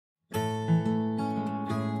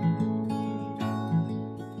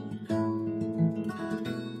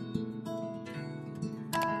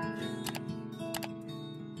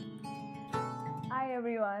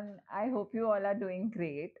I hope you all are doing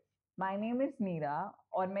great. My name is Neera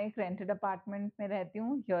और मैं एक rented apartment में रहती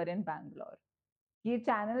हूँ here in Bangalore. ये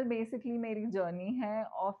channel basically मेरी journey है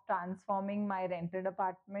of transforming my rented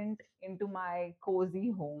apartment into my cozy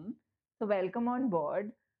home. So welcome on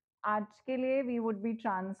board. आज के लिए we would be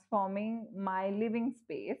transforming my living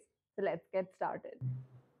space. So let's get started.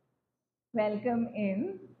 Welcome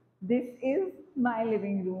in. This is my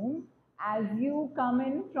living room. As you come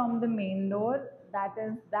in from the main door, that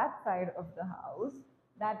is that side of the house.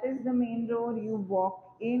 That is the main door. You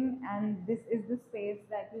walk in, and this is the space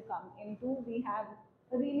that you come into. We have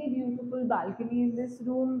a really beautiful balcony in this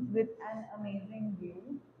room with an amazing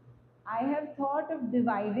view. I have thought of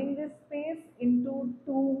dividing this space into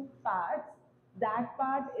two parts. That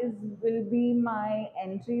part will be my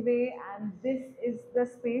entryway, and this is the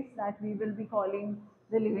space that we will be calling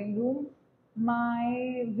the living room.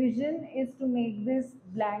 My vision is to make this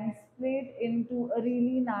blank slate into a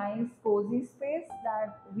really nice, cozy space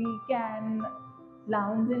that we can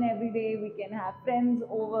lounge in every day. We can have friends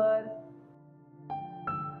over.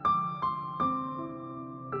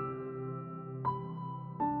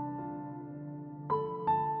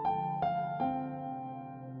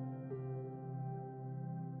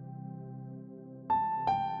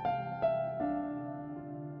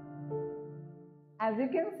 As you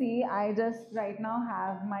can see, I just right now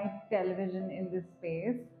have my television in this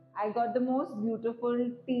space. I got the most beautiful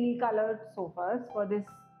teal colored sofas for this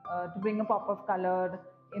to bring a pop of color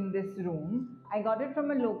in this room. I got it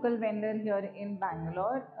from a local vendor here in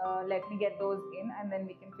Bangalore. Let me get those in and then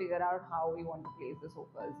we can figure out how we want to place the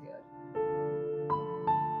sofas here.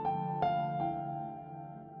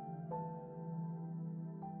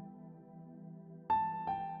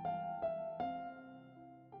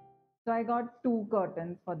 So I got two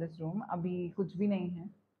curtains for this room. अभी कुछ भी नहीं है.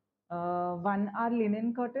 One are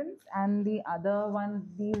linen curtains and the other ones,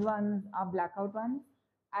 these ones are blackout ones.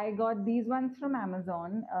 I got these ones from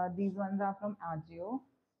Amazon. These ones are from Agio.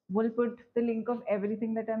 We'll put the link of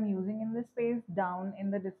everything that I'm using in this space down in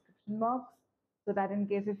the description box so that in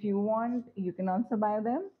case if you want, you can also buy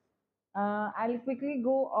them. I'll quickly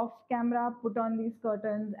go off camera, put on these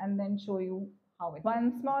curtains and then show you how it.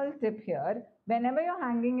 One small tip here, whenever you're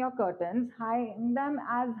hanging your curtains, hang them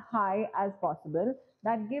as high as possible.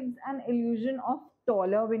 That gives an illusion of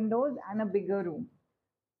taller windows and a bigger room.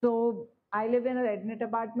 So I live in a red-knit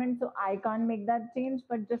apartment, so I can't make that change.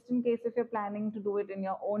 But just in case if you're planning to do it in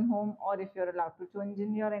your own home or if you're allowed to change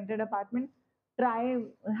in your rented apartment, try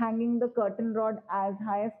hanging the curtain rod as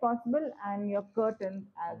high as possible and your curtains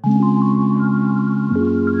as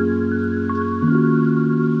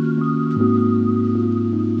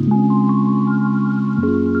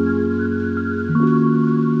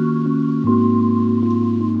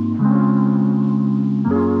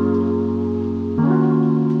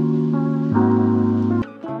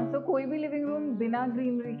बिना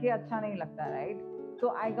greenery के अच्छा नहीं लगता, right? So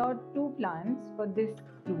I got two plants for this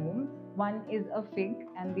room. One is a fig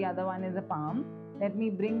and the other one is a palm. Let me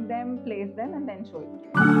bring them, place them and then show you.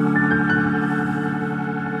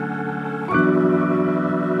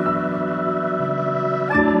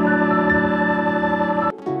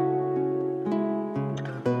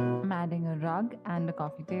 I'm adding a rug and a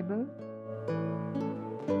coffee table.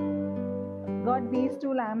 Got these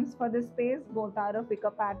two lamps for this space. Both are of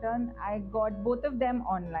picker pattern. I got both of them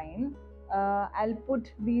online. I'll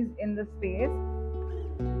put these in the space.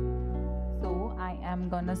 So I am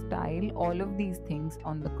gonna style all of these things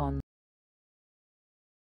on the corner.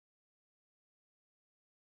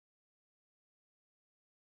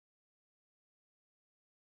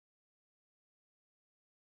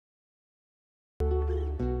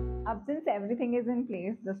 Since everything is in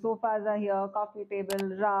place, the sofas are here, coffee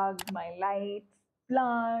table, rug, my lights,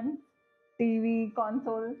 plants, TV,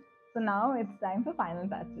 console. So now it's time for final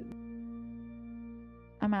touches.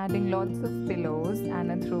 I'm adding lots of pillows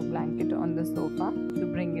and a throw blanket on the sofa to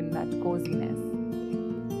bring in that coziness.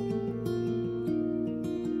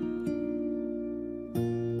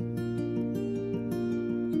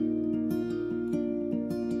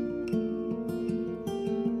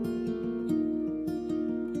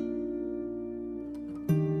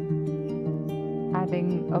 Adding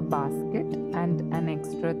a basket and an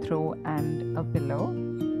extra throw and a pillow.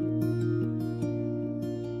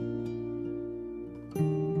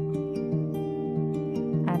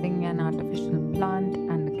 Adding an artificial plant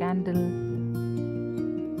and a candle.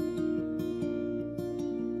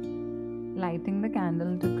 Lighting the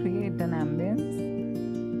candle to create an ambience.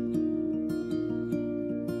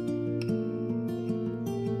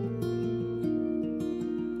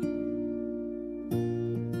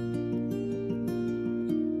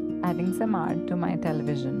 Adding some art to my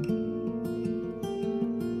television.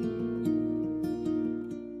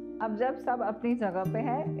 अब जब सब अपनी जगह पे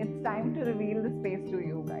है, it's time to reveal the space to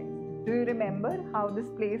you guys. Do you remember how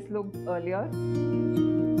this place looked earlier?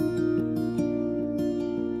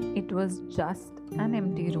 It was just an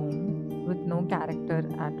empty room with no character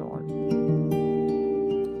at all.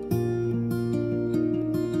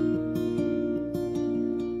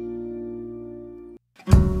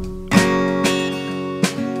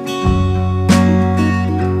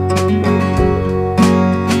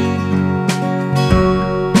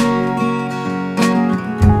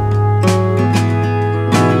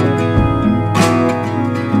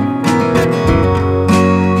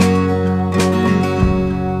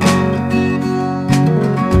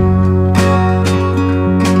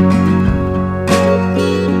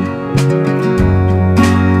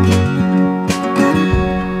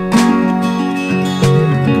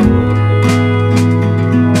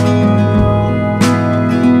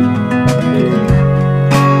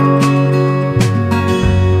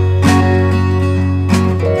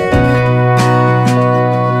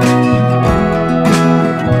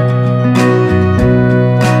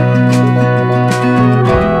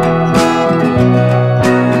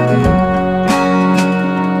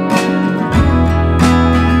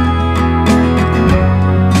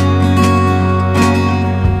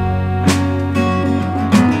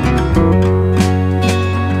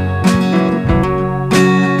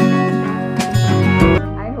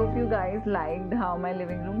 Liked how my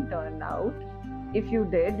living room turned out. If you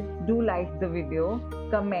did, do like the video,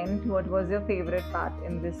 comment what was your favorite part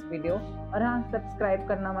in this video, और हाँ, subscribe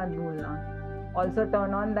करना मत भूलना. Also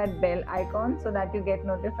turn on that bell icon so that you get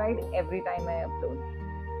notified every time I upload.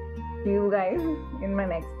 See you guys in my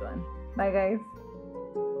next one. Bye guys.